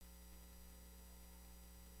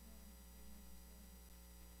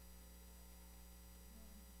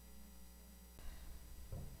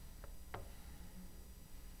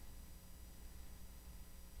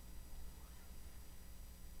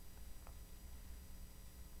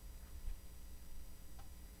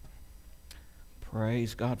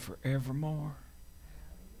Praise God forevermore.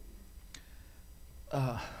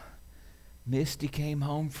 Misty came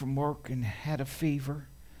home from work and had a fever.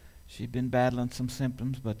 She'd been battling some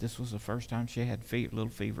symptoms, but this was the first time she had a little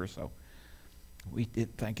fever, so we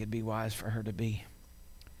didn't think it'd be wise for her to be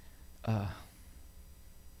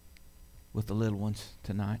with the little ones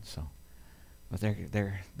tonight. So, but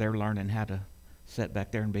they're learning how to sit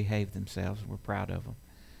back there and behave themselves. We're proud of them.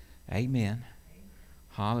 Amen.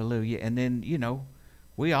 Hallelujah. And then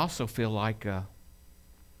we also feel like,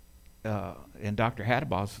 and Dr.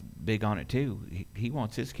 Hadabaw's big on it too. He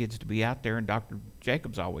wants his kids to be out there, and Dr.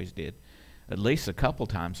 Jacobs always did, at least a couple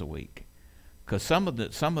times a week. Because some of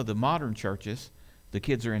the modern churches, the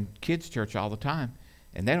kids are in kids' church all the time,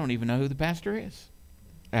 and they don't even know who the pastor is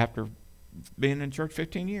after being in church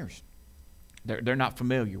 15 years. They're not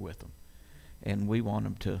familiar with them, and we want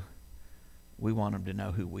them to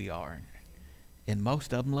know who we are. And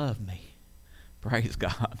most of them love me. Praise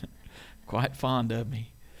God. Quite fond of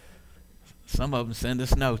me. Some of them send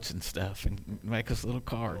us notes and stuff and make us little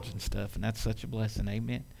cards and stuff, and that's such a blessing.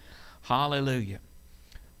 Amen. Hallelujah.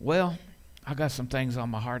 Well, I got some things on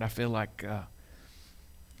my heart. I feel like,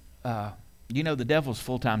 the devil's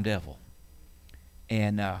full-time devil,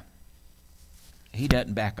 and he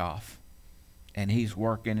doesn't back off, and he's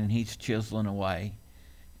working and he's chiseling away,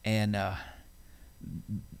 and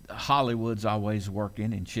Hollywood's always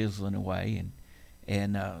working and chiseling away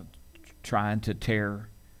and trying to tear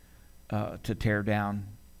down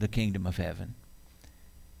the kingdom of heaven.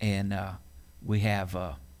 And we have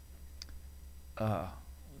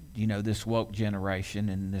this woke generation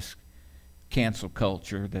and this cancel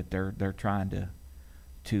culture that they're trying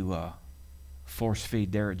to force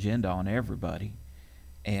feed their agenda on everybody.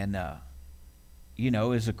 And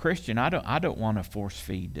as a Christian, I don't want to force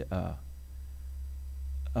feed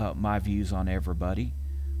my views on everybody,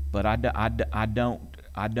 but I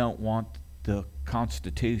don't want the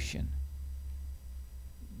Constitution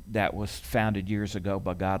that was founded years ago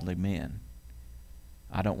by godly men.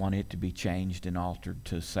 I don't want it to be changed and altered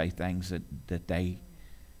to say things that they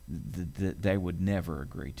would never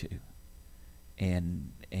agree to.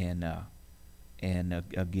 And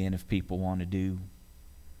again, if people want to do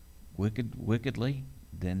wickedly,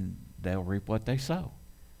 then they'll reap what they sow.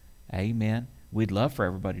 Amen. We'd love for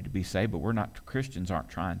everybody to be saved, but Christians aren't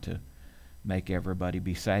trying to make everybody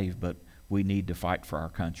be saved, but we need to fight for our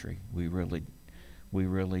country. We really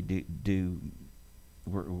do.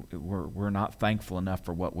 We're not thankful enough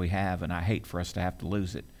for what we have, and I hate for us to have to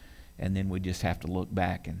lose it. And then we just have to look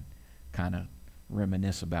back and kind of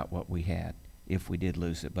reminisce about what we had if we did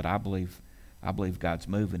lose it. But I believe God's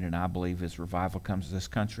moving, and I believe as revival comes to this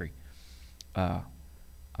country, I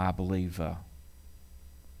believe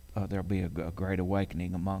there'll be a great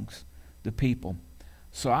awakening amongst the people.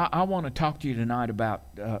 So I want to talk to you tonight about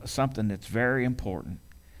something that's very important.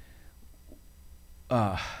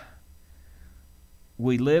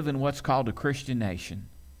 We live in what's called a Christian nation,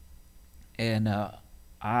 and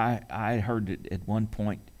I heard that at one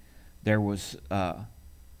point there was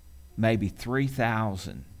maybe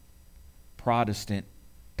 3,000 Protestant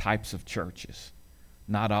types of churches.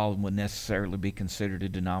 Not all of them would necessarily be considered a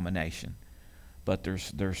denomination, but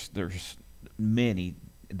there's many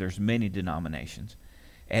denominations,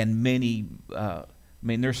 and many.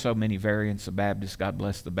 There's so many variants of Baptist. God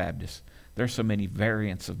bless the Baptists. There's so many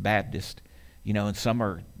variants of Baptist, and some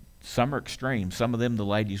are extreme. Some of them, the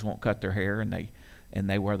ladies won't cut their hair, and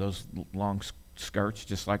they wear those long skirts,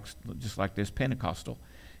 just like this Pentecostal,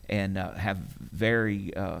 and have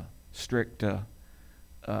very strict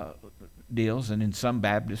deals. And then some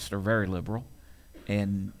Baptists are very liberal,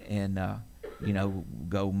 and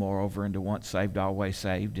go more over into once saved, always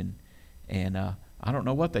saved, and I don't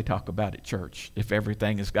know what they talk about at church, if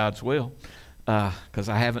everything is God's will, because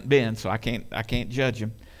I haven't been, so I can't judge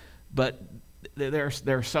them. But there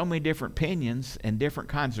are so many different opinions and different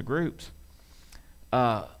kinds of groups.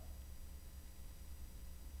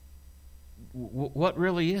 What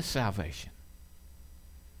really is salvation?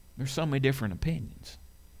 There's so many different opinions.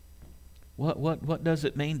 What does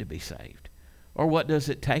it mean to be saved? Or what does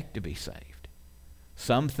it take to be saved?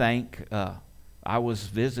 Some think, I was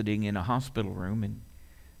visiting in a hospital room in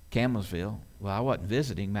Campbellsville. Well, I wasn't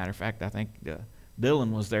visiting. Matter of fact, I think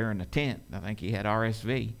Dylan was there in a tent. I think he had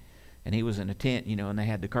RSV, and he was in a tent, and they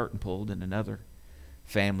had the curtain pulled, and another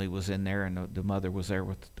family was in there, and the mother was there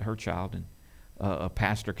with her child, and a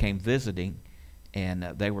pastor came visiting, and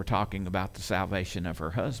they were talking about the salvation of her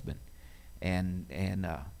husband, and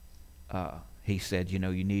he said, you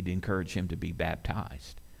need to encourage him to be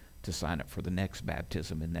baptized, to sign up for the next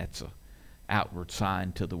baptism, and that's a outward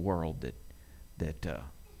sign to the world that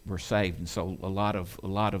were saved. And so a lot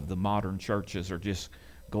of the modern churches are just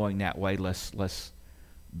going that way. Let's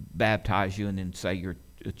baptize you and then say you're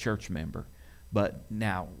a church member. But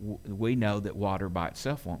now we know that water by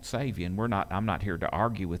itself won't save you, and I'm not here to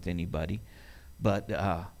argue with anybody, but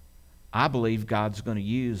I believe God's going to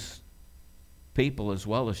use people as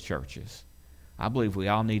well as churches. I believe we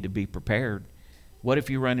all need to be prepared. What if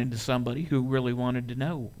you run into somebody who really wanted to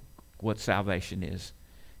know what salvation is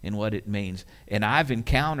and what it means? And I've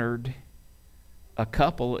encountered a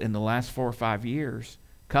couple in the last 4 or 5 years,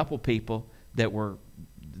 couple people that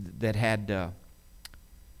had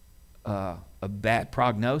a bad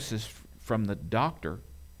prognosis from the doctor,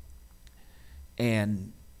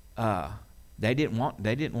 and they didn't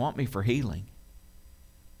want me for healing.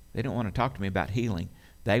 They didn't want to talk to me about healing.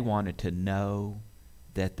 They wanted to know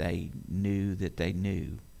that they knew that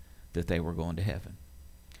they were going to heaven,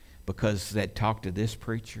 because they'd talked to this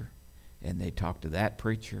preacher and they talked to that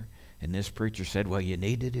preacher, and this preacher said, well, you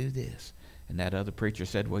need to do this, and that other preacher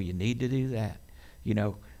said, well, you need to do that.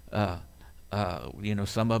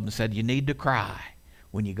 Some of them said you need to cry.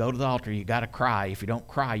 When you go to the altar, you got to cry. If you don't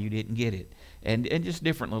cry, you didn't get it. And just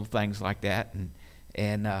different little things like that.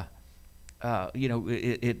 It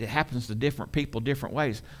happens to different people different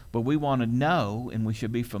ways. But we want to know, and we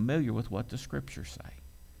should be familiar with what the Scriptures say.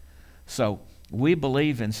 So we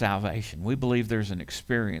believe in salvation. We believe there's an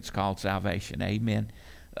experience called salvation. Amen.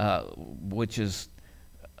 Which is,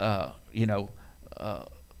 like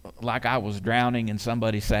I was drowning and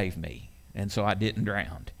somebody saved me. And so I didn't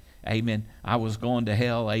drown. Amen. I was going to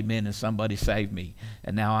hell, amen, and somebody saved me.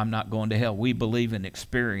 And now I'm not going to hell. We believe in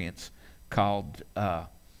experience called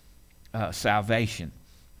salvation.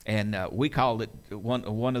 And we call it,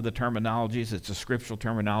 one of the terminologies, it's a scriptural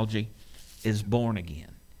terminology, is born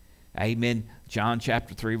again. Amen. John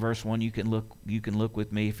chapter 3, verse 1, you can look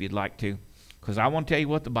with me if you'd like to, because I want to tell you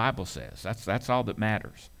what the Bible says. That's all that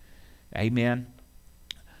matters. Amen.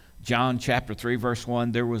 John chapter 3, verse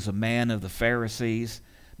 1, there was a man of the Pharisees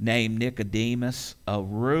named Nicodemus, a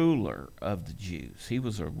ruler of the Jews. He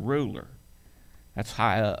was a ruler. That's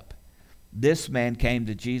high up. This man came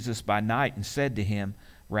to Jesus by night and said to him,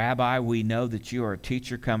 Rabbi, we know that you are a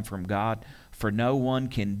teacher come from God, for no one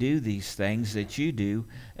can do these things that you do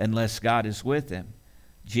unless God is with him.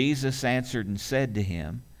 Jesus answered and said to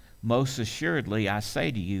him, most assuredly I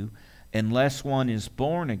say to you, unless one is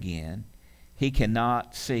born again, he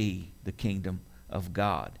cannot see the kingdom of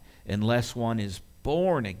God. Unless one is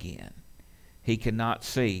born again, he cannot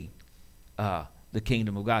see the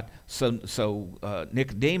kingdom of God. So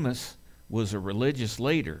Nicodemus was a religious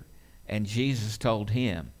leader, and Jesus told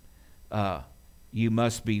him, you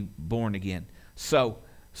must be born again. So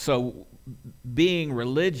being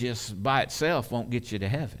religious by itself won't get you to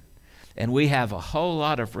heaven. And we have a whole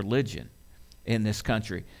lot of religion in this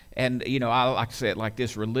country. And, I like to say it like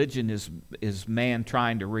this: religion is man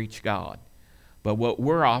trying to reach God. But what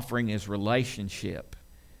we're offering is relationship.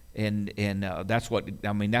 And that's what,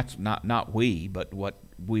 that's not we, but what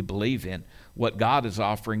we believe in. What God is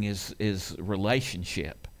offering is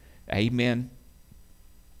relationship. Amen.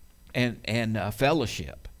 And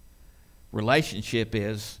fellowship. Relationship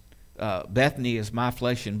is, Bethany is my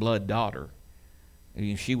flesh and blood daughter.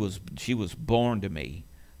 She was born to me.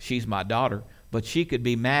 She's my daughter. But she could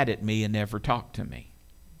be mad at me and never talk to me.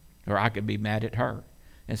 Or I could be mad at her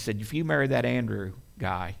and said, if you marry that Andrew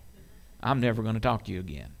guy, I'm never going to talk to you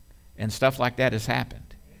again. And stuff like that has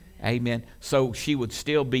happened. Amen. So she would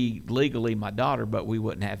still be legally my daughter, but we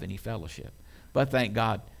wouldn't have any fellowship. But thank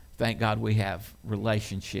God we have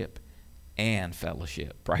relationship and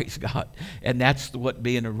fellowship. Praise God. And that's what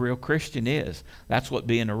being a real Christian is. That's what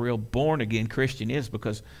being a real born-again Christian is,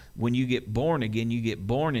 because when you get born again, you get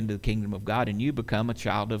born into the kingdom of God and you become a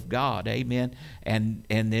child of God. Amen. And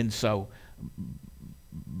then so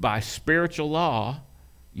by spiritual law,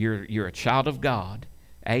 you're a child of God.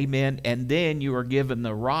 Amen. And then you are given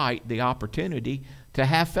the opportunity to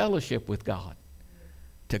have fellowship with God.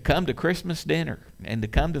 To come to Christmas dinner and to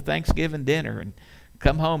come to Thanksgiving dinner and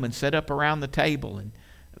come home and sit up around the table, and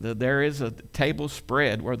there is a table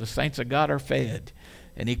spread where the saints of God are fed,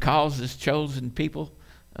 and he calls his chosen people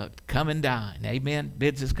come and dine. Amen.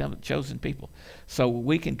 Bids his chosen people. So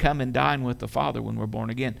we can come and dine with the Father when we're born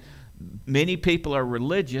again. Many people are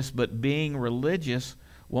religious, but being religious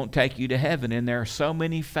won't take you to heaven, and there are so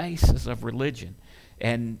many faces of religion,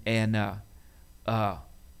 and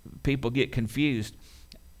people get confused.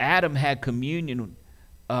 Adam had communion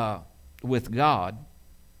with God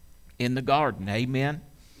in the garden. Amen.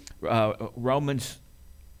 Romans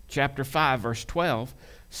chapter 5 verse 12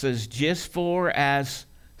 says, just for as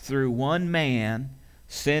through one man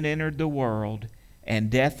sin entered the world, and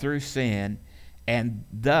death through sin, and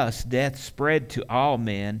thus death spread to all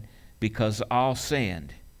men because all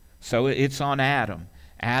sinned. So it's on Adam.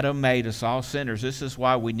 Adam made us all sinners. This is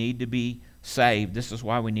why we need to be saved. This is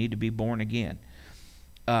why we need to be born again.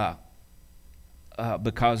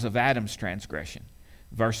 Because of Adam's transgression.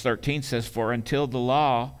 Verse 13 says, "For until the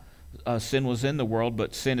law, sin was in the world,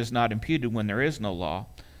 but sin is not imputed when there is no law."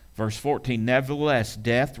 Verse 14, "Nevertheless,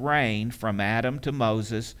 death reigned from Adam to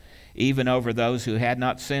Moses, even over those who had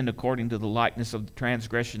not sinned according to the likeness of the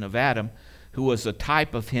transgression of Adam, who was a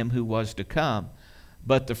type of him who was to come.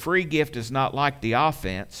 But the free gift is not like the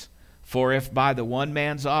offense, for if by the one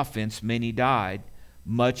man's offense many died,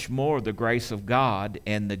 much more the grace of God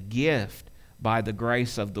and the gift by the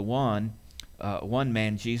grace of the one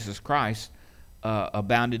man, Jesus Christ,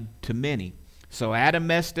 abounded to many." So Adam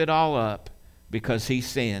messed it all up because he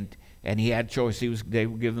sinned, and he had choice. They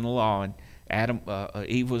were given the law, and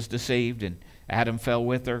Eve was deceived, and Adam fell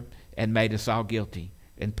with her and made us all guilty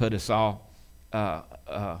and put us all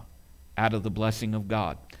out of the blessing of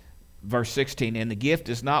God. Verse 16, "And the gift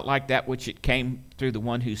is not like that which it came through the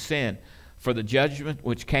one who sinned. For the judgment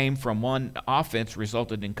which came from one offense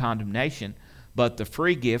resulted in condemnation, but the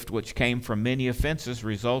free gift which came from many offenses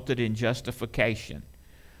resulted in justification."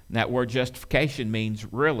 And that word justification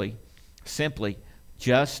means really, simply,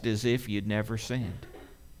 just as if you'd never sinned.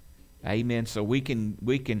 Amen. So we can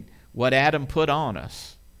what Adam put on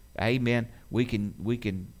us, amen, we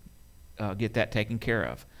can get that taken care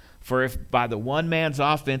of. "For if by the one man's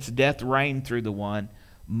offense death reigned through the one,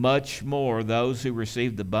 much more those who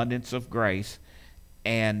receive the abundance of grace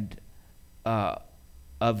and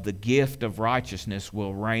of the gift of righteousness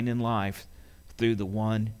will reign in life through the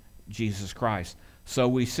one Jesus Christ." So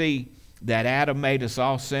we see that Adam made us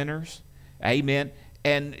all sinners, amen,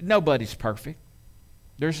 and nobody's perfect.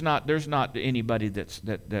 There's not anybody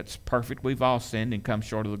that's perfect. We've all sinned and come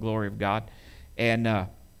short of the glory of God, and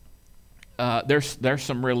there's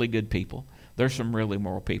some really good people. There's some really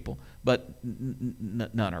moral people, but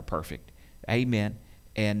none are perfect. Amen.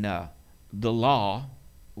 And the law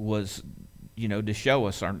was, to show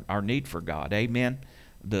us our need for God. Amen.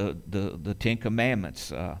 The Ten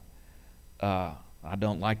Commandments. I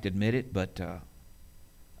don't like to admit it, but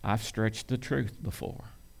I've stretched the truth before.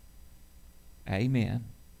 Amen.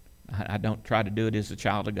 I don't try to do it as a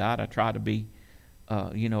child of God. I try to be,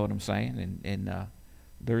 you know what I'm saying? And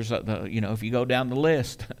there's if you go down the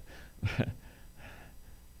list,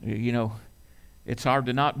 it's hard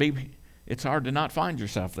to not find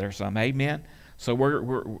yourself there some. Amen. So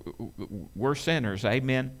we're sinners.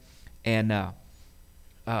 Amen. And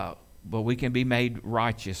but we can be made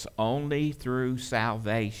righteous only through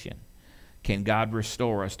salvation. Can God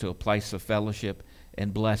restore us to a place of fellowship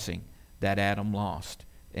and blessing that Adam lost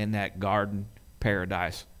in that garden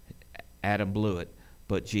paradise? Adam blew it,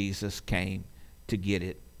 but Jesus came to get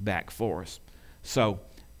it back for us. So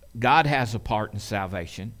God has a part in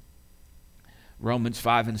salvation. Romans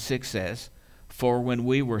 5:6 says, "For when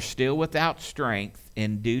we were still without strength,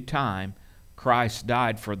 in due time Christ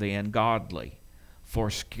died for the ungodly. For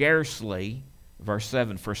scarcely," verse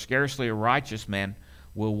 7, "for scarcely a righteous man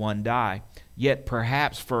will one die. Yet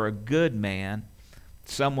perhaps for a good man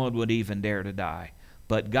someone would even dare to die.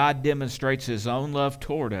 But God demonstrates his own love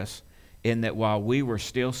toward us in that while we were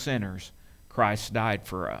still sinners, Christ died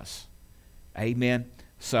for us." Amen.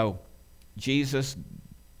 So Jesus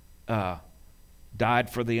died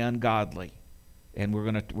for the ungodly, and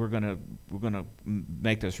we're gonna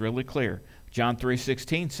make this really clear. John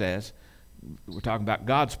 3:16 says, we're talking about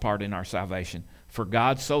God's part in our salvation. "For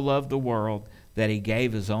God so loved the world that he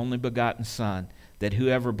gave his only begotten Son, that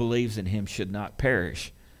whoever believes in him should not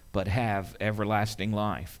perish, but have everlasting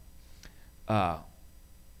life."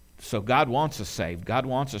 So God wants us saved. God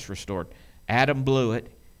wants us restored. Adam blew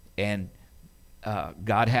it, and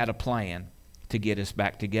God had a plan to get us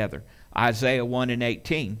back together. Isaiah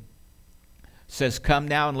 1:18 says, "Come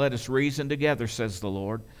now and let us reason together, says the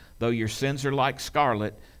Lord. Though your sins are like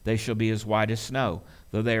scarlet, they shall be as white as snow.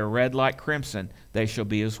 Though they are red like crimson, they shall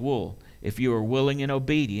be as wool. If you are willing and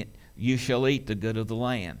obedient, you shall eat the good of the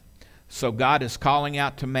land." So God is calling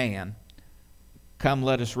out to man, come,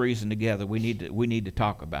 let us reason together. We need to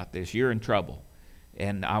talk about this. You're in trouble,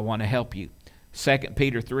 and I want to help you. 2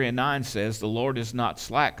 Peter 3:9 says, "The Lord is not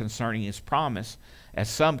slack concerning his promise, as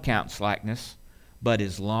some count slackness, but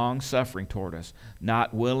is long-suffering toward us,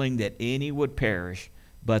 not willing that any would perish,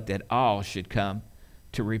 but that all should come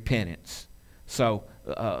to repentance." So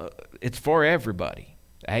it's for everybody.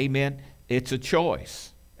 Amen. It's a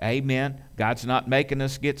choice. Amen. God's not making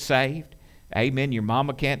us get saved. Amen. Your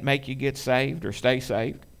mama can't make you get saved or stay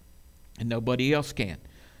saved, and nobody else can.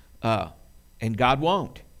 And God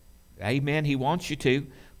won't. Amen. He wants you to,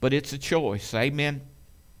 but it's a choice. Amen.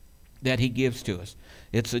 That He gives to us.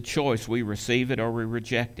 It's a choice. We receive it or we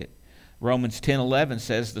reject it. Romans 10:11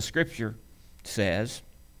 says, the Scripture says,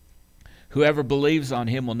 whoever believes on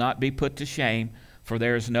Him will not be put to shame, for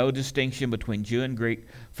there is no distinction between Jew and Greek,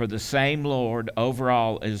 for the same Lord over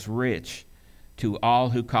all is rich to all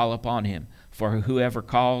who call upon Him. For whoever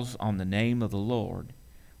calls on the name of the Lord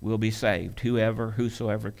will be saved.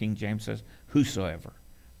 Whosoever, King James says, whosoever.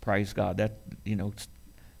 Praise God. That,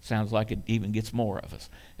 sounds like it even gets more of us.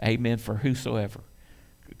 Amen. For whosoever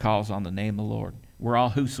calls on the name of the Lord. We're all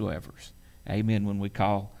whosoevers. Amen. When we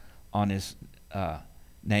call on His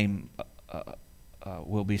name,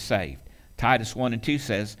 will be saved. Titus 1:2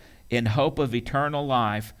 says, in hope of eternal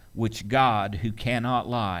life, which God, who cannot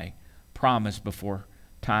lie, promised before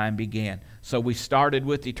time began. So we started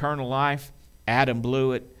with eternal life. Adam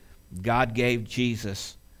blew it. God gave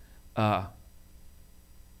Jesus to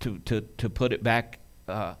put it back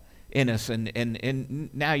in us. And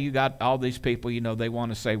now you got all these people, they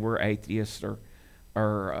want to say we're atheists or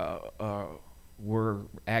we're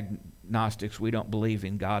agnostics. We don't believe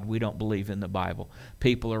in God. We don't believe in the Bible.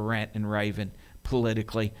 People are ranting and raving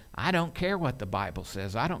politically. I don't care what the Bible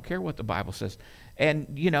says. I don't care what the Bible says. And,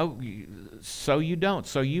 so you don't.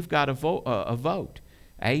 So you've got a vote.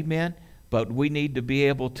 Amen. But we need to be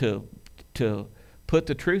able to put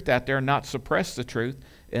the truth out there and not suppress the truth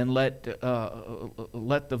and let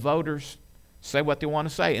the voters say what they want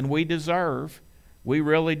to say. And we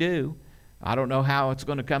really do. I don't know how it's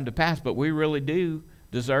going to come to pass, but we really do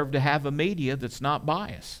deserve to have a media that's not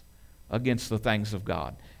biased against the things of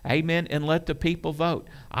God. Amen. And let the people vote.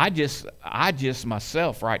 I just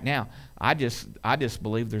myself right now, I just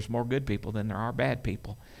believe there's more good people than there are bad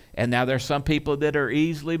people. And now there's some people that are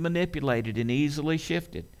easily manipulated and easily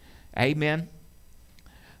shifted. Amen.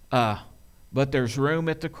 But there's room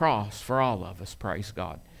at the cross for all of us, praise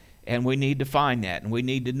God. And we need to find that, and we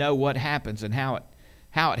need to know what happens and how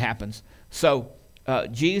it happens. So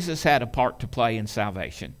Jesus had a part to play in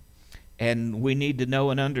salvation. And we need to know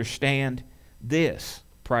and understand this,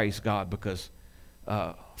 praise God, because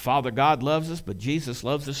Father God loves us, but Jesus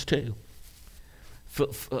loves us too.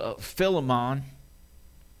 Philemon,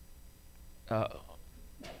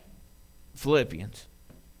 Philippians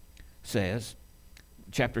says,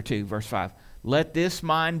 chapter 2, verse 5, let this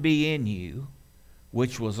mind be in you,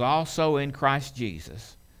 which was also in Christ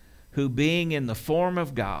Jesus, who being in the form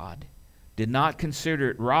of God, did not consider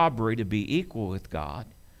it robbery to be equal with God,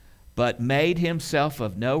 but made himself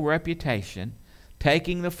of no reputation,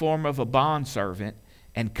 taking the form of a bondservant,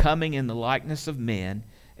 and coming in the likeness of men,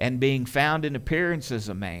 and being found in appearance as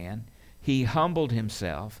a man, he humbled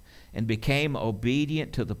himself, and became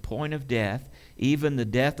obedient to the point of death, even the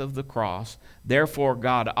death of the cross. Therefore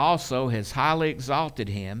God also has highly exalted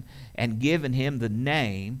him, and given him the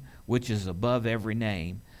name which is above every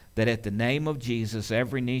name, that at the name of Jesus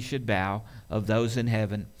every knee should bow, of those in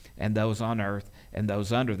heaven and those on earth and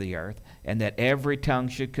those under the earth, and that every tongue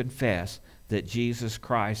should confess that Jesus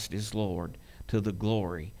Christ is Lord, to the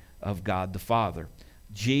glory of God the Father.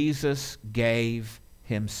 Jesus gave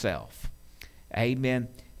himself. Amen.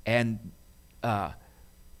 And God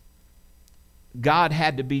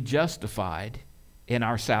had to be justified in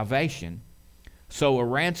our salvation, so a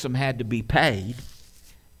ransom had to be paid.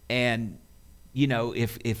 And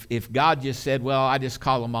if God just said, well, I just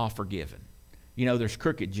call them all forgiven. There's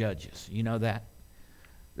crooked judges. You know that?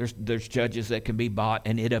 There's judges that can be bought,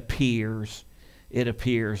 and it appears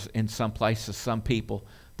in some places, some people,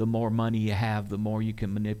 the more money you have, the more you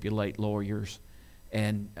can manipulate lawyers.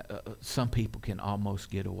 And some people can almost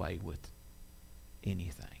get away with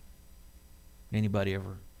anything. Anybody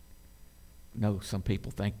ever know some people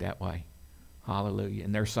think that way? Hallelujah.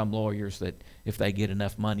 And there's some lawyers that if they get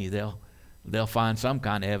enough money, they'll find some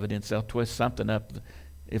kind of evidence. They'll twist something up.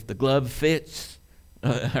 If the glove fits,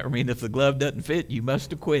 if the glove doesn't fit, you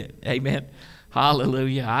must have quit. Amen.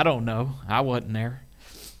 Hallelujah. I don't know. I wasn't there.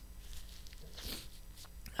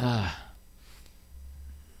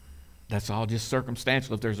 That's all just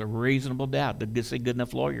circumstantial. If there's a reasonable doubt, good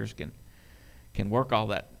enough lawyers can work all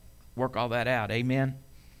that out. Amen.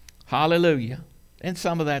 Hallelujah. And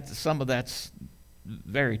some of that's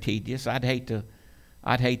very tedious. I'd hate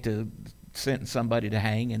to sentence somebody to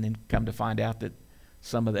hang and then come to find out that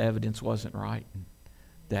some of the evidence wasn't right, and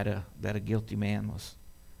that a guilty man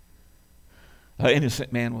an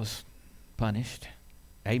innocent man was punished.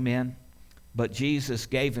 Amen. But Jesus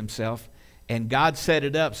gave himself, and God set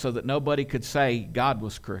it up so that nobody could say God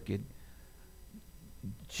was crooked.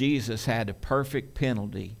 Jesus had a perfect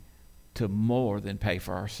penalty to more than pay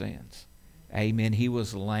for our sins. Amen. He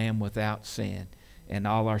was the Lamb without sin, and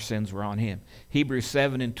all our sins were on him. Hebrews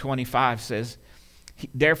 7:25 says,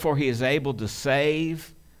 therefore he is able to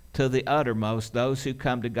save to the uttermost those who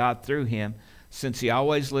come to God through him, since he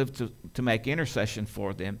always lived to make intercession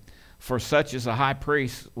for them. For such as a high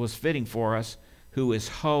priest was fitting for us, who is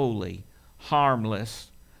holy,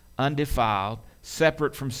 harmless, undefiled,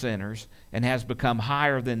 separate from sinners, and has become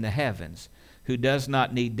higher than the heavens, who does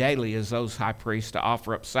not need daily as those high priests to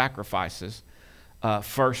offer up sacrifices,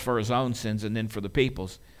 first for his own sins and then for the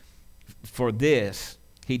people's. For this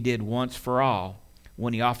he did once for all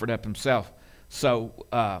when he offered up himself.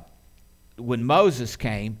 So when Moses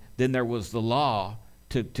came, then there was the law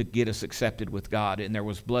to get us accepted with God, and there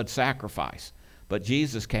was blood sacrifice. But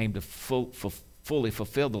Jesus came to fully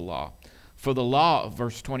fulfill the law. For the law,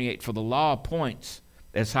 verse 28, for the law appoints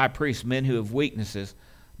as high priests men who have weaknesses,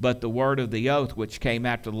 but the word of the oath which came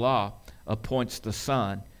after the law appoints the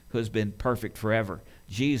Son who has been perfect forever.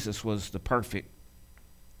 Jesus was the perfect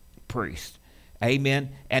priest. Amen.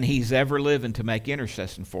 And he's ever living to make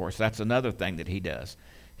intercession for us. That's another thing that he does.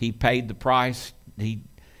 He paid the price.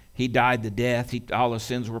 He died the death. All his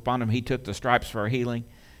sins were upon him. He took the stripes for our healing.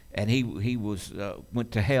 And he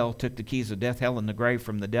went to hell, took the keys of death, hell, and the grave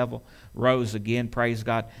from the devil, rose again, praise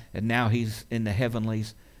God, and now he's in the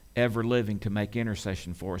heavenlies, ever living to make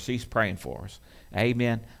intercession for us. He's praying for us.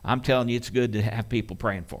 Amen. I'm telling you, it's good to have people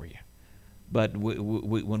praying for you. But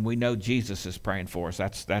when we know Jesus is praying for us,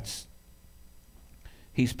 that's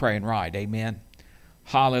he's praying right. Amen.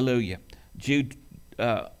 Hallelujah. Jude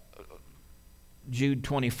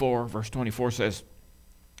 24, verse 24 says,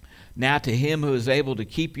 now to him who is able to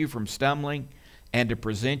keep you from stumbling and to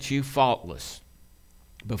present you faultless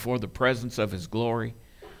before the presence of his glory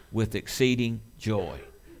with exceeding joy.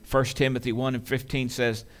 1 Timothy 1:15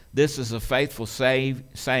 says, this is a faithful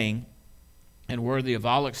saying and worthy of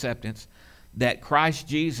all acceptance, that Christ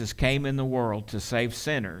Jesus came in the world to save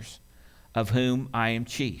sinners, of whom I am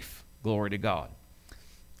chief. Glory to God.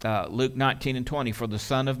 Luke 19:20, for the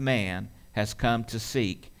Son of Man has come to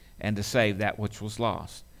seek and to save that which was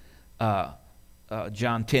lost.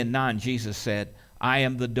 John 10:9, Jesus said, I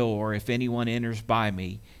am the door. If anyone enters by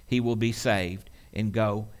me, he will be saved and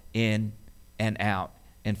go in and out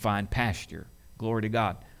and find pasture. Glory to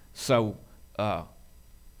God. So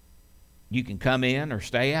you can come in or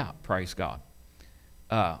stay out. Praise God.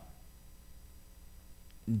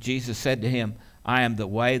 Jesus said to him, I am the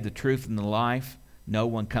way, the truth, and the life. No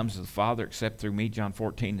one comes to the Father except through me. John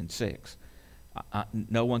 14:6.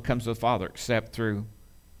 No one comes to the Father except through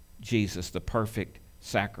Jesus, the perfect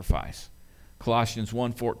sacrifice. Colossians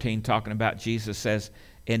 1:14, talking about Jesus, says,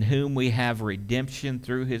 in whom we have redemption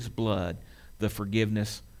through his blood, the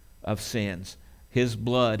forgiveness of sins. His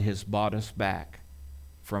blood has bought us back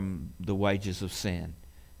from the wages of sin.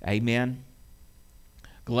 Amen.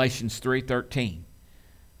 Galatians 3:13.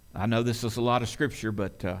 I know this is a lot of scripture,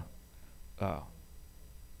 but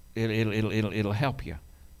it'll help you.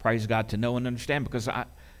 Praise God, to know and understand, because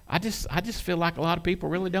I just feel like a lot of people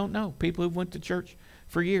really don't know. People who've went to church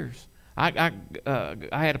for years. I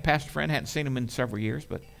had a pastor friend, hadn't seen him in several years,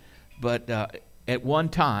 but at one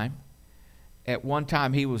time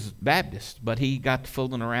he was Baptist, but he got to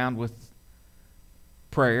fooling around with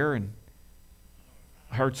prayer and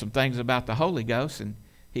heard some things about the Holy Ghost, and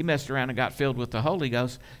he messed around and got filled with the Holy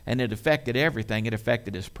Ghost, and it affected everything. It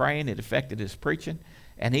affected his praying, it affected his preaching,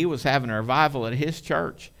 and he was having a revival at his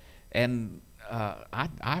church, and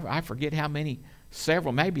I forget how many,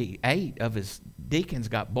 several, maybe 8 of his deacons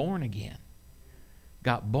got born again.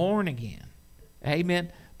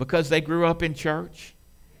 Amen. Because they grew up in church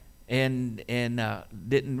and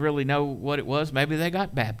didn't really know what it was. Maybe they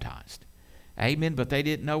got baptized. Amen. But they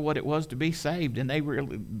didn't know what it was to be saved,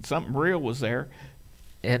 and something real was there,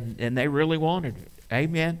 and they really wanted it.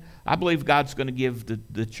 Amen. I believe God's going to give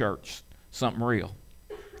the church something real.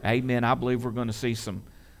 Amen. I believe we're going to see some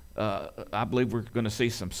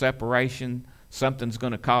separation. Something's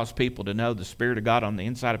going to cause people to know the Spirit of God on the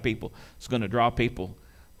inside of people. It's going to draw people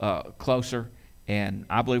closer. And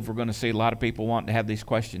I believe we're going to see a lot of people wanting to have these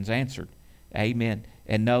questions answered. Amen.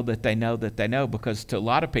 And know that they know that they know. Because to a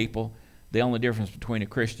lot of people, the only difference between a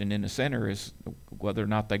Christian and a sinner is whether or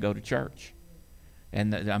not they go to church.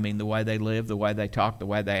 And the way they live, the way they talk, the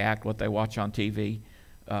way they act, what they watch on TV,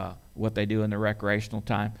 what they do in their recreational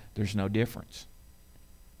time, there's no difference.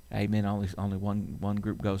 Amen. Only one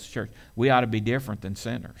group goes to church. We ought to be different than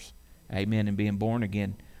sinners. Amen. And being born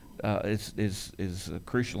again is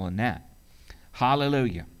crucial in that.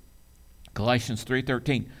 Hallelujah. Galatians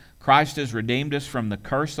 3:13. Christ has redeemed us from the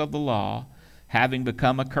curse of the law, having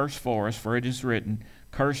become a curse for us, for it is written,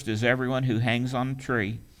 cursed is everyone who hangs on a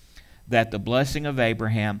tree, that the blessing of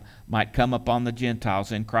Abraham might come upon the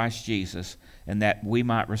Gentiles in Christ Jesus, and that we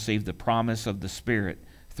might receive the promise of the Spirit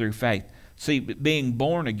through faith. See, being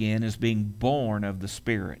born again is being born of the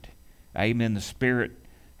Spirit. Amen. The Spirit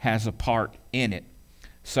has a part in it.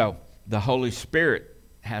 So, the Holy Spirit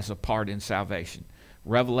has a part in salvation.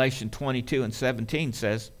 Revelation 22:17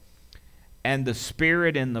 says, "And the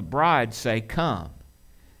Spirit and the bride say, Come.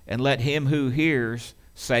 And let him who hears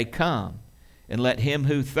say, Come. And let him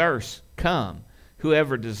who thirsts come.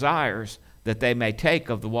 Whoever desires, that they may take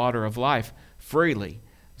of the water of life freely."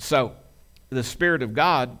 So, the Spirit of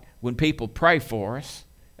God, when people pray for us,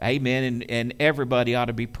 amen, and everybody ought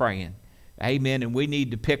to be praying. Amen. And we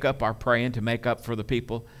need to pick up our praying to make up for the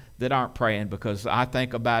people that aren't praying, because I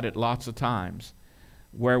think about it lots of times.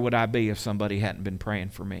 Where would I be if somebody hadn't been praying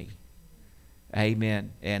for me?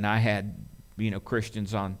 Amen. And I had,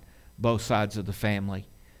 Christians on both sides of the family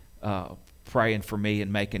praying for me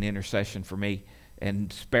and making intercession for me,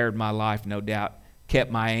 and spared my life, no doubt,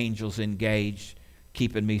 kept my angels engaged,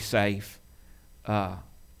 keeping me safe. I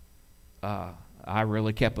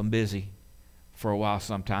really kept them busy for a while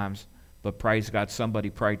sometimes, but praise God,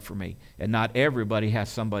 somebody prayed for me. And not everybody has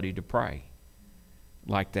somebody to pray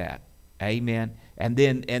like that. Amen. And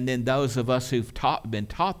then those of us who've been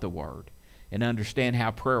taught the Word and understand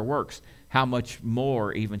how prayer works, how much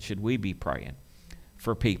more even should we be praying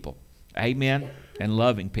for people? Amen. And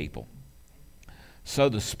loving people. So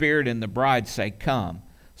the Spirit and the bride say, Come.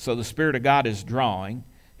 So the Spirit of God is drawing.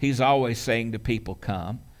 He's always saying to people,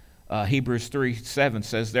 Come. Hebrews 3:7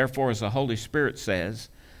 says, "Therefore, as the Holy Spirit says,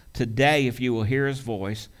 today, if you will hear His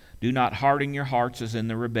voice, do not harden your hearts as in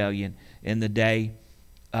the rebellion in the day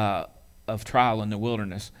of trial in the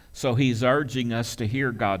wilderness." So He's urging us to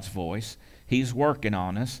hear God's voice. He's working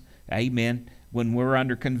on us. Amen. When we're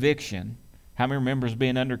under conviction, how many remembers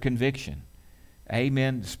being under conviction?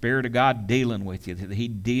 Amen. The Spirit of God dealing with you. He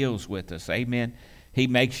deals with us. Amen. He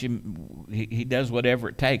makes you, He does whatever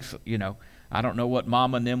it takes. I don't know what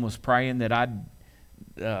Mama and them was praying that I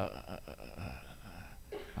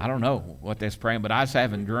don't know what they was praying, but I was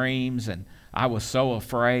having dreams, and I was so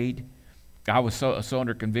afraid. I was so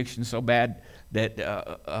under conviction so bad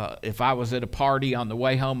that if I was at a party on the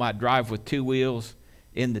way home, I'd drive with 2 wheels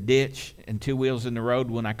in the ditch and 2 wheels in the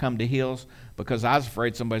road when I come to hills, because I was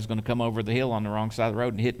afraid somebody's going to come over the hill on the wrong side of the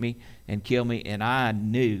road and hit me and kill me, and I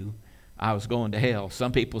knew I was going to hell.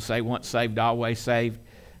 Some people say once saved, always saved.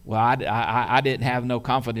 Well, I didn't have no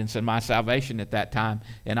confidence in my salvation at that time,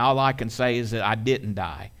 and all I can say is that I didn't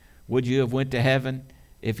die. Would you have went to heaven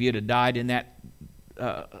if you'd have died in that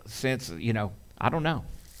sense? I don't know,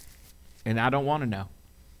 and I don't want to know,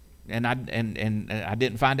 and I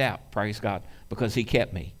didn't find out. Praise God, because He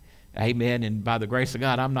kept me. Amen. And by the grace of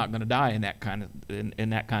God, I'm not going to die in that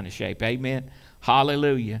kind of shape. Amen.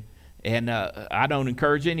 Hallelujah. And I don't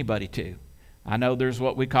encourage anybody to. I know there's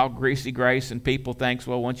what we call greasy grace, and people think,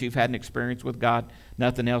 well, once you've had an experience with God,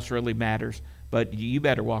 nothing else really matters. But you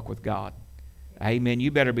better walk with God. Amen.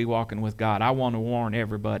 You better be walking with God. I want to warn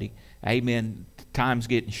everybody. Amen. Time's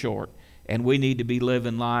getting short, and we need to be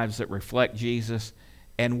living lives that reflect Jesus.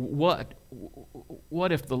 And what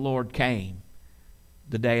if the Lord came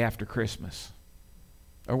the day after Christmas,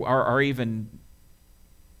 or even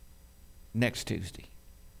next Tuesday?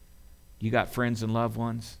 You got friends and loved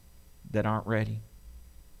ones that aren't ready?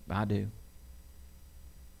 I do.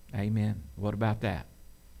 Amen. What about that?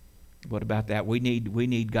 What about that? We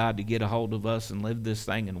need God to get a hold of us and live this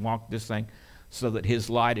thing and walk this thing, so that His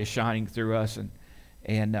light is shining through us,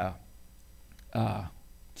 and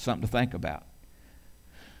something to think about.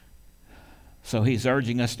 So He's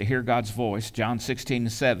urging us to hear God's voice. John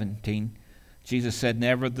 16:17, Jesus said,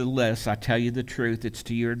 "Nevertheless, I tell you the truth, it's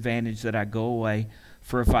to your advantage that I go away.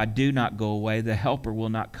 For if I do not go away, the Helper will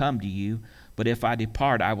not come to you. But if I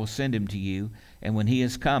depart, I will send Him to you. And when He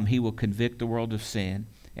has come, He will convict the world of sin,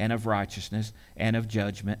 and of righteousness, and of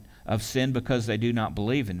judgment. Of sin, because they do not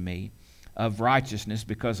believe in me. Of righteousness,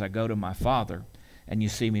 because I go to my Father, and you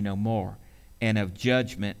see me no more. And of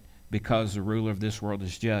judgment, because the ruler of this world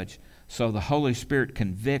is judged." So the Holy Spirit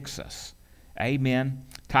convicts us. Amen.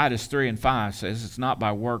 Titus 3:5 says, "It's not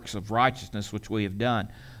by works of righteousness which we have done,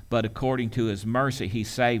 but according to His mercy He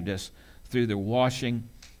saved us through the washing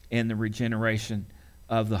and the regeneration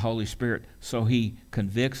of the Holy Spirit." So He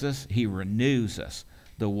convicts us, He renews us.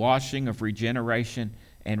 The washing of regeneration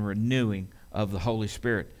and renewing of the Holy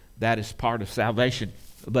Spirit. That is part of salvation.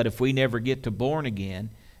 But if we never get to born again,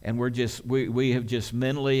 and we have just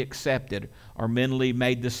mentally accepted, or mentally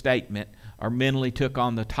made the statement, or mentally took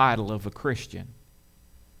on the title of a Christian,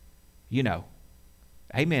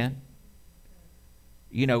 amen.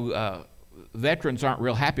 veterans aren't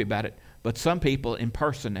real happy about it, but some people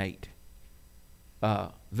impersonate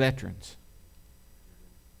veterans.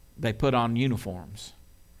 They put on uniforms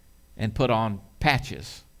and put on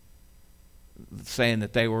patches saying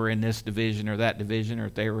that they were in this division or that division, or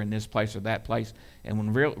if they were in this place or that place. And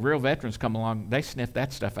when real veterans come along, they sniff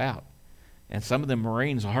that stuff out. And some of them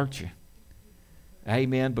Marines will hurt you.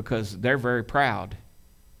 Amen, because they're very proud.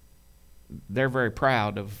 They're very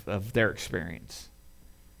proud of their experience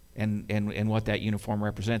and what that uniform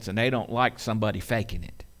represents. And they don't like somebody faking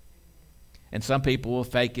it. And some people will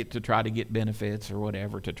fake it to try to get benefits or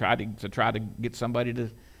whatever, to try to get somebody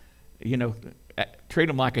to, treat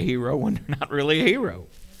them like a hero when they're not really a hero.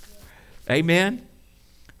 Amen.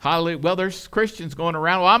 Hallelujah. Well, there's Christians going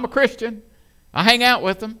around. Well, I'm a Christian. I hang out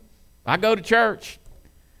with them. I go to church.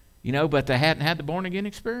 But they hadn't had the born again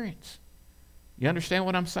experience. You understand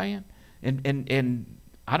what I'm saying? And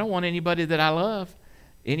I don't want anybody that I love,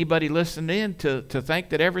 anybody listening in, to think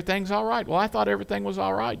that everything's all right. Well, I thought everything was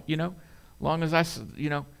all right, long as I,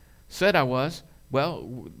 said I was.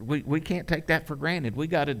 Well, we can't take that for granted. We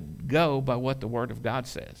got to go by what the Word of God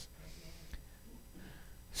says.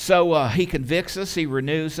 So He convicts us. He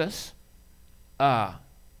renews us.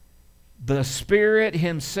 The Spirit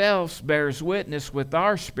Himself bears witness with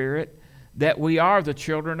our spirit that we are the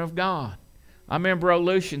children of God. I remember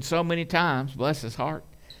Lucian so many times, bless his heart,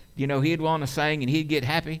 he'd want to sing and he'd get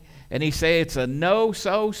happy, and he'd say it's a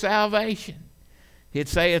no-so salvation. He'd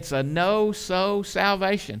say it's a no-so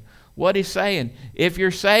salvation. What he's saying, if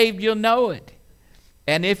you're saved, you'll know it.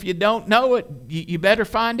 And if you don't know it, you better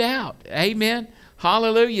find out. Amen.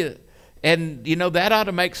 Hallelujah. And, that ought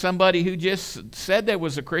to make somebody who just said they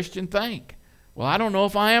was a Christian think, well, I don't know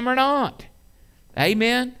if I am or not.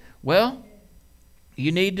 Amen. Well,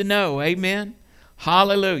 you need to know. Amen.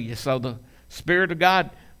 Hallelujah. So the Spirit of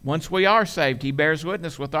God, once we are saved, He bears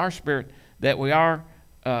witness with our spirit that we are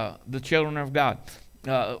the children of God.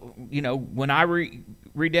 When I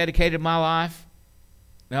rededicated my life,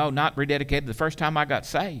 no, not rededicated, the first time I got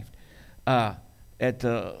saved at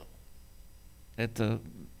the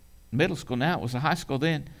middle school now, it was a high school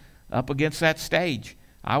then, up against that stage,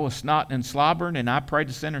 I was snotting and slobbering, and I prayed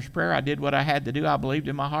the sinner's prayer. I did what I had to do. I believed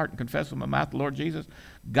in my heart and confessed with my mouth the Lord Jesus.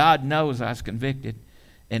 God knows I was convicted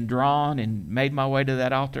and drawn and made my way to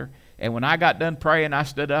that altar. And when I got done praying, I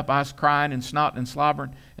stood up. I was crying and snotting and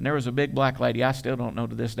slobbering. And there was a big black lady. I still don't know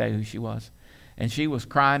to this day who she was. And she was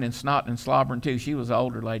crying and snotting and slobbering too. She was an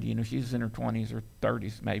older lady. She was in her 20s or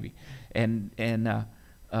 30s maybe. And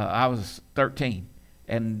I was 13.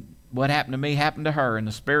 And what happened to me happened to her. And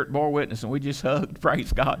the Spirit bore witness. And we just hugged.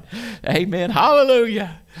 Praise God. Amen.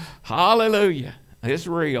 Hallelujah. Hallelujah. It's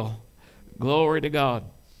real. Glory to God.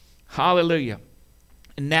 Hallelujah.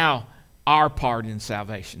 And now, our part in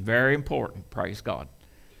salvation. Very important. Praise God.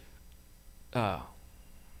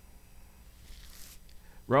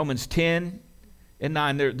 Romans 10 and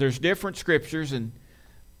 9. There's different scriptures, and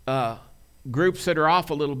groups that are off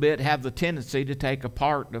a little bit have the tendency to take a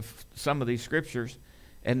part of some of these scriptures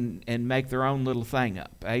and make their own little thing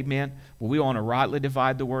up. Amen. Well, we want to rightly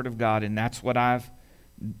divide the Word of God, and that's what I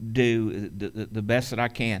do the best that I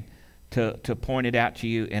can to point it out to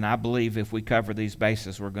you. And I believe if we cover these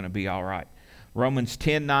bases, we're going to be all right. Romans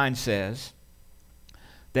 10:9 says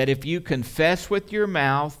that if you confess with your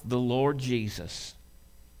mouth the Lord Jesus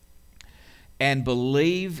and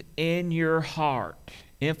believe in your heart,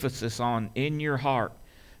 emphasis on in your heart,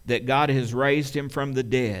 that God has raised Him from the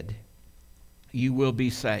dead, you will be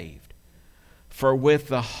saved. For with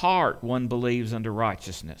the heart one believes unto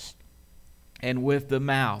righteousness, and with the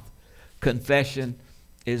mouth confession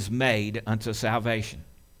is made unto salvation.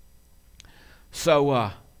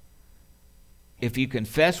 So, if you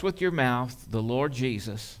confess with your mouth the Lord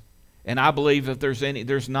Jesus, and I believe if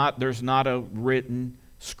there's not a written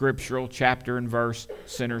scriptural chapter and verse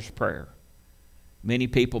sinner's prayer. Many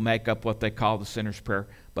people make up what they call the sinner's prayer,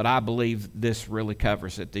 but I believe this really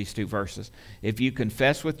covers it, these two verses. If you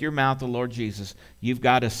confess with your mouth the Lord Jesus, you've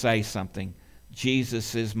got to say something.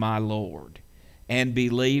 Jesus is my Lord. And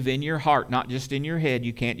believe in your heart, not just in your head.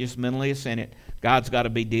 You can't just mentally assent it. God's got to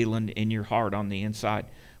be dealing in your heart on the inside.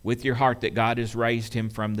 With your heart that God has raised Him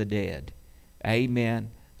from the dead.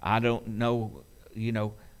 Amen. I don't know,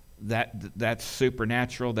 that's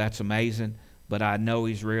supernatural. That's amazing. But I know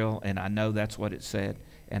He's real, and I know that's what it said,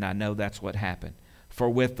 and I know that's what happened. For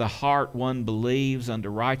with the heart one believes unto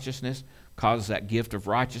righteousness, causes that gift of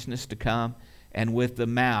righteousness to come, and with the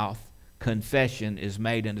mouth confession is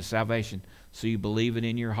made unto salvation. So you believe it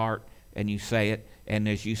in your heart, and you say it, and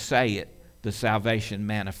as you say it, the salvation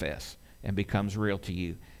manifests and becomes real to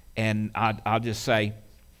you. And I'll just say,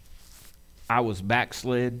 I was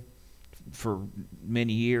backslid for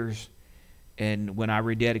many years, and when I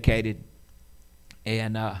rededicated,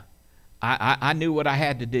 and I knew what I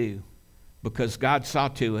had to do because God saw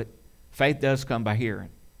to it. Faith does come by hearing.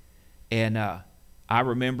 And I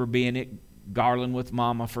remember being at Garland with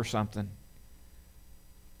Mama for something.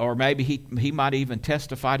 Or maybe he might even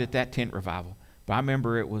testified at that tent revival. But I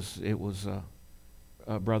remember it was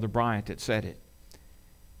Brother Bryant that said it.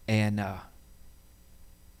 And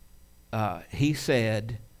he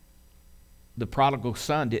said the prodigal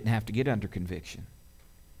son didn't have to get under conviction.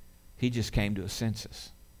 He just came to his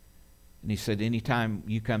senses. And he said, anytime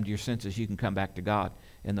you come to your senses, you can come back to God.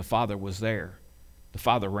 And the Father was there. The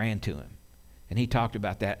Father ran to him. And he talked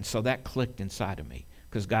about that. And so that clicked inside of me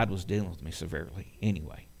because God was dealing with me severely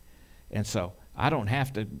anyway. And so I don't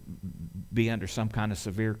have to be under some kind of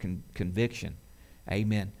severe conviction.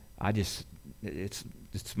 Amen. It's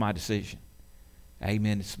my decision.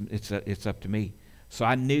 Amen. It's up to me. So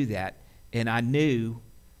I knew that. And I knew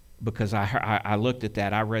because I looked at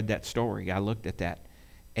that. I read that story. I looked at that.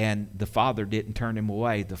 And the Father didn't turn him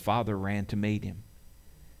away. The Father ran to meet him.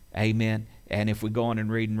 Amen. And if we go on and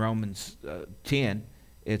read in Romans 10,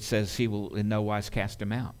 it says he will in no wise cast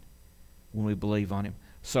him out when we believe on him.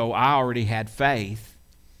 So I already had faith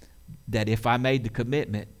that if I made the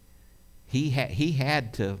commitment, he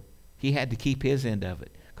had to keep his end of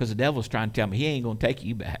it, because the devil's trying to tell me he ain't going to take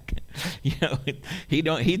you back. He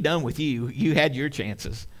done with you. You had your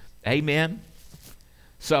chances. Amen.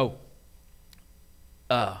 So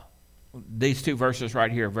these two verses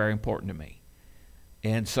right here are very important to me.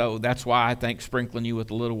 And so that's why I think sprinkling you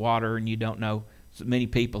with a little water and you don't know. So many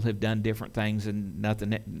people have done different things and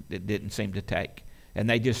nothing it didn't seem to take. And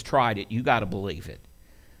they just tried it. You got to believe it.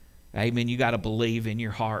 Amen. You got to believe in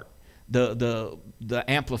your heart. The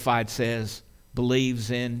Amplified says believes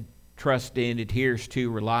in, trusts in, adheres to,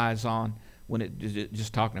 relies on, when it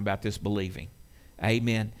just talking about this believing.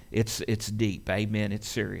 Amen. It's deep. Amen. It's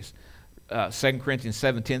serious. 2 Corinthians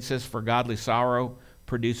 7:10 says, for godly sorrow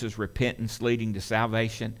produces repentance leading to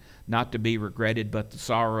salvation, not to be regretted, but the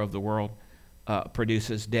sorrow of the world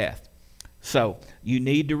produces death. So you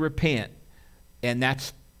need to repent, and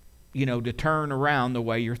that's, to turn around the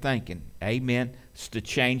way you're thinking. Amen. It's to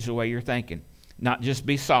change the way you're thinking. Not just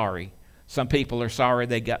be sorry. Some people are sorry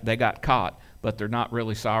they got caught, but they're not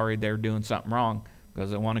really sorry they're doing something wrong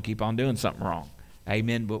because they want to keep on doing something wrong.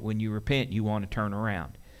 Amen. But when you repent, you want to turn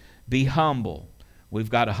around. Be humble. We've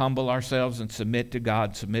got to humble ourselves and submit to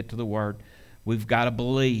God, submit to the Word. We've got to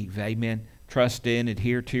believe, amen, trust in,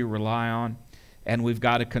 adhere to, rely on, and we've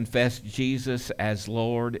got to confess Jesus as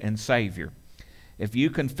Lord and Savior. If you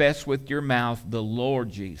confess with your mouth the Lord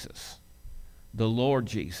Jesus,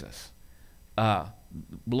 Lord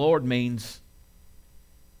means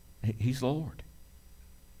He's Lord.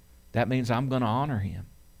 That means I'm going to honor Him.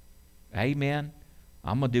 Amen.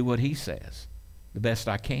 I'm going to do what He says the best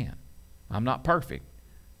I can. I'm not perfect,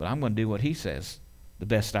 but I'm going to do what He says the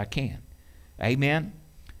best I can. Amen?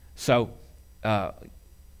 So,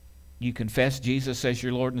 you confess Jesus as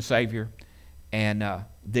your Lord and Savior, and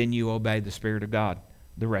then you obey the Spirit of God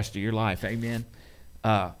the rest of your life. Amen?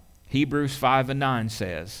 Hebrews 5:9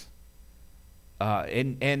 says,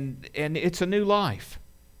 and it's a new life.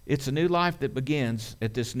 It's a new life that begins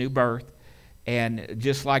at this new birth, and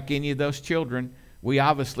just like any of those children, we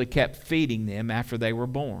obviously kept feeding them after they were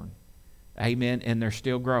born. Amen. And they're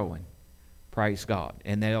still growing. Praise God.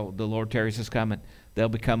 And the Lord tarries is coming. They'll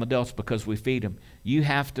become adults because we feed them. You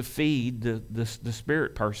have to feed the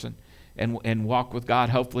spirit person and walk with God.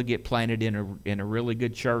 Hopefully get planted in a really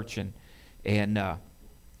good church and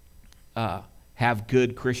have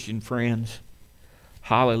good Christian friends.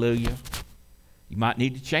 Hallelujah. You might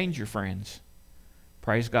need to change your friends.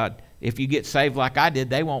 Praise God. If you get saved like I did,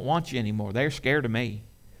 they won't want you anymore. They're scared of me,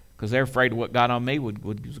 because they're afraid of what got on me was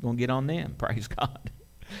going to get on them. Praise God.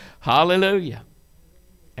 Hallelujah.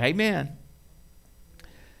 Amen.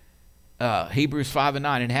 Hebrews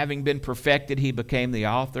 5:9, and having been perfected, He became the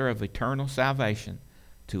author of eternal salvation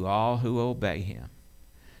to all who obey Him.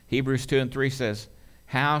 Hebrews 2:3 says,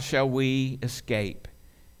 how shall we escape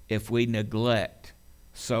if we neglect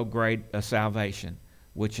so great a salvation,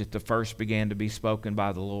 which at the first began to be spoken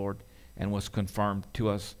by the Lord and was confirmed to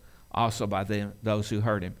us also by those who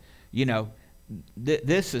heard Him.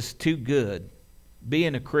 This is too good.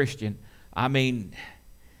 Being a Christian, I mean,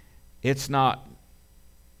 it's not,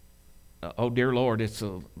 oh dear Lord, it's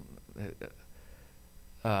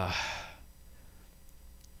I've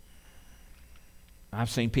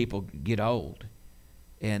seen people get old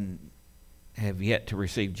and have yet to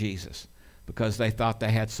receive Jesus because they thought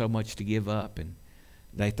they had so much to give up, and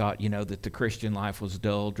they thought, that the Christian life was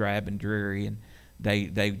dull, drab, and dreary, and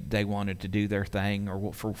they wanted to do their thing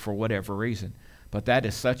or for whatever reason. But that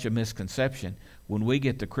is such a misconception. When we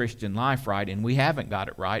get the Christian life right, and we haven't got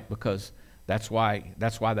it right because that's why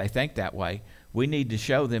they think that way, we need to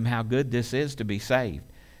show them how good this is to be saved.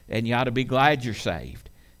 And you ought to be glad you're saved.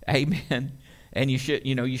 Amen. And you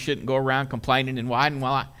shouldn't go around complaining and whining,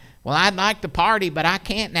 well, I'd like to party, but I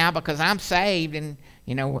can't now because I'm saved, and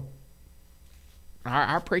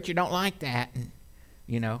our preacher don't like that, and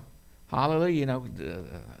hallelujah,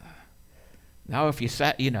 no, if you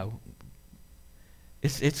say,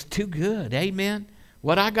 it's too good. Amen.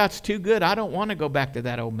 What I got's too good. I don't want to go back to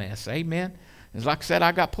that old mess. Amen. It's like I said,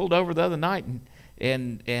 I got pulled over the other night,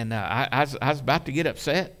 and I was about to get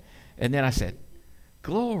upset, and then I said,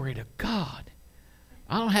 glory to God.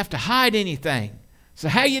 I don't have to hide anything. So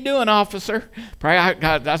how you doing, officer?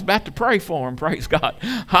 I was about to pray for him. Praise God.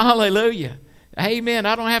 Hallelujah. Amen.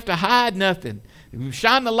 I don't have to hide nothing.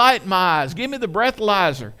 Shine the light in my eyes. Give me the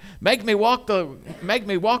breathalyzer. Make me walk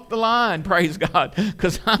the line. Praise God.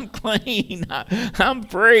 Because I'm clean. I'm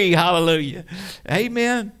free. Hallelujah.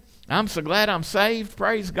 Amen. I'm so glad I'm saved.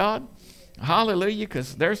 Praise God. Hallelujah.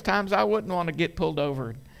 Because there's times I wouldn't want to get pulled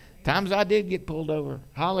over. Times I did get pulled over.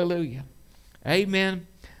 Hallelujah. Amen.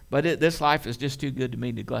 But this life is just too good to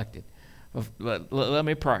be neglected. But let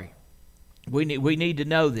me pray. We need to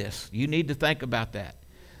know this. You need to think about that.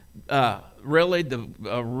 Really,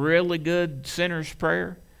 a really good sinner's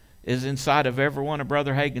prayer is inside of every one of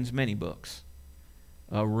Brother Hagin's many books.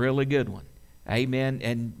 A really good one. Amen.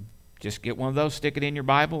 And just get one of those, stick it in your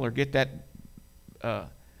Bible, or get that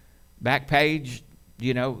back page.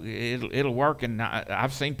 It'll work. And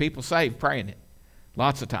I've seen people saved praying it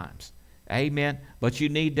lots of times. Amen. But you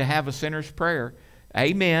need to have a sinner's prayer.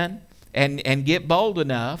 Amen. And get bold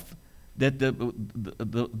enough that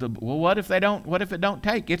well, what if it don't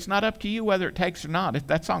take? It's not up to you whether it takes or not.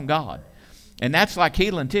 That's on God. And that's like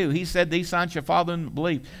healing too. He said, these signs shall follow them that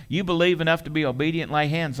believe. You believe enough to be obedient, lay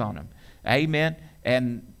hands on them. Amen.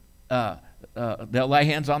 And they'll lay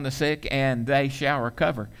hands on the sick and they shall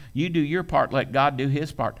recover. You do your part, let God do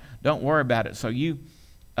his part. Don't worry about it. So you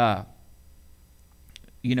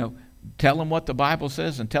tell them what the Bible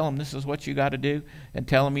says, and tell them this is what you got to do, and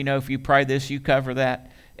tell them, if you pray this, you cover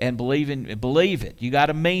that, and believe it. You got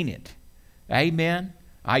to mean it. Amen.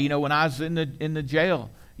 When I was in the jail,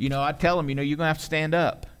 I tell them, you're going to have to stand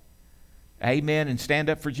up. Amen. And stand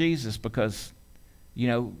up for Jesus, because,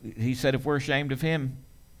 he said if we're ashamed of him,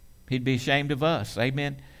 he'd be ashamed of us.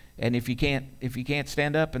 Amen. And if you can't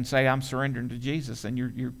stand up and say I'm surrendering to Jesus, then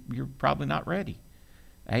you're probably not ready.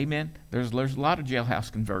 Amen. There's a lot of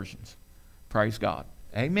jailhouse conversions. Praise God.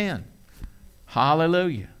 Amen.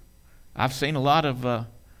 Hallelujah. I've seen a lot of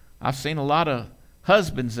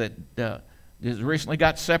husbands that just recently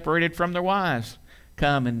got separated from their wives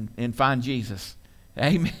come and find Jesus.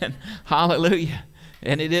 Amen. Hallelujah.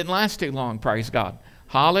 And it didn't last too long. Praise God.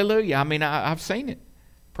 Hallelujah. I've seen it.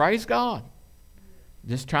 Praise God.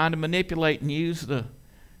 Just trying to manipulate and use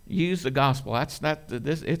the gospel.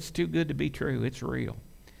 It's too good to be true. It's real.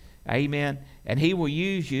 Amen. And he will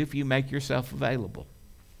use you if you make yourself available.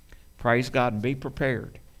 Praise God, and be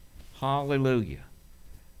prepared. Hallelujah.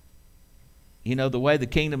 The way the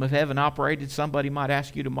kingdom of heaven operated, somebody might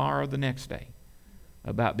ask you tomorrow or the next day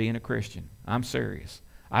about being a Christian. I'm serious.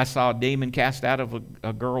 I saw a demon cast out of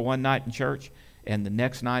a girl one night in church, and the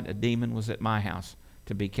next night a demon was at my house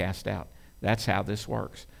to be cast out. That's how this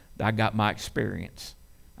works. I got my experience.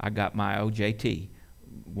 I got my OJT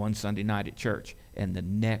one Sunday night at church. And the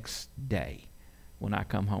next day, when I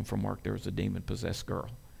come home from work, there was a demon-possessed girl.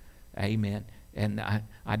 Amen. And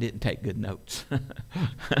I didn't take good notes.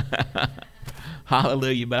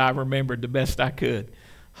 Hallelujah. But I remembered the best I could.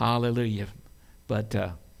 Hallelujah. But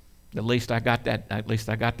at least I got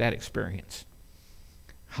that experience.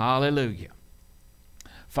 Hallelujah.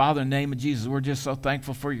 Father, in the name of Jesus, we're just so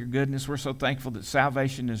thankful for your goodness. We're so thankful that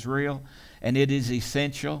salvation is real and it is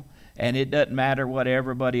essential. And it doesn't matter what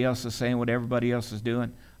everybody else is saying, what everybody else is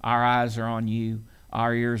doing. Our eyes are on you.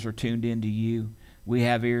 Our ears are tuned into you. We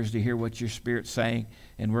have ears to hear what your Spirit's saying,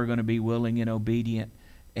 and we're going to be willing and obedient.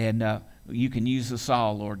 And you can use us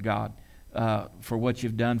all, Lord God, for what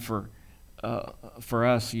you've done for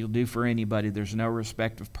us. You'll do for anybody. There's no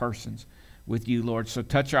respect of persons with you, Lord. So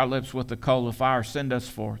touch our lips with the coal of fire. Send us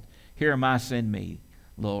forth. Here am I, send me,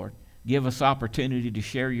 Lord. Give us opportunity to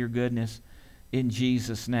share your goodness. In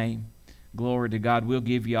Jesus' name, glory to God. We'll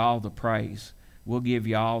give you all the praise. We'll give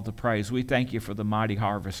you all the praise. We thank you for the mighty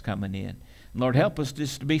harvest coming in. Lord, help us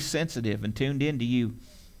just to be sensitive and tuned into you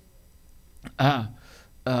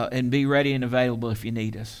and be ready and available if you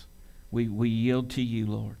need us. We yield to you,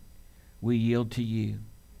 Lord. We yield to you.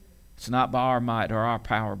 It's not by our might or our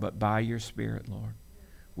power, but by your Spirit, Lord.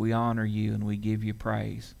 We honor you and we give you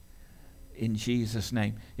praise. In Jesus'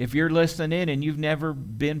 name. If you're listening in and you've never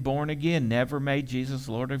been born again, never made Jesus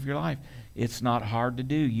Lord of your life, it's not hard to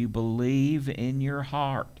do. You believe in your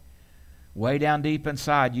heart. Way down deep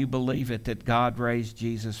inside, you believe it, that God raised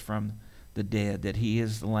Jesus from the dead, that he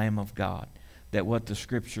is the Lamb of God, that what the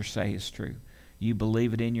Scriptures say is true. You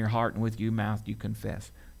believe it in your heart, and with your mouth you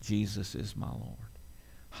confess, Jesus is my Lord.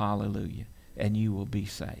 Hallelujah. And you will be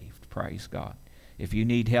saved. Praise God. If you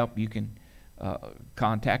need help, you can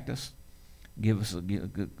contact us.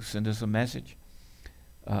 Send us a message.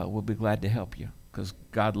 We'll be glad to help you, because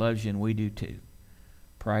God loves you and we do too.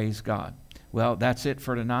 Praise God. Well, that's it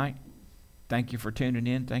for tonight. Thank you for tuning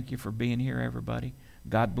in. Thank you for being here, everybody.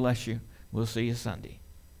 God bless you. We'll see you Sunday.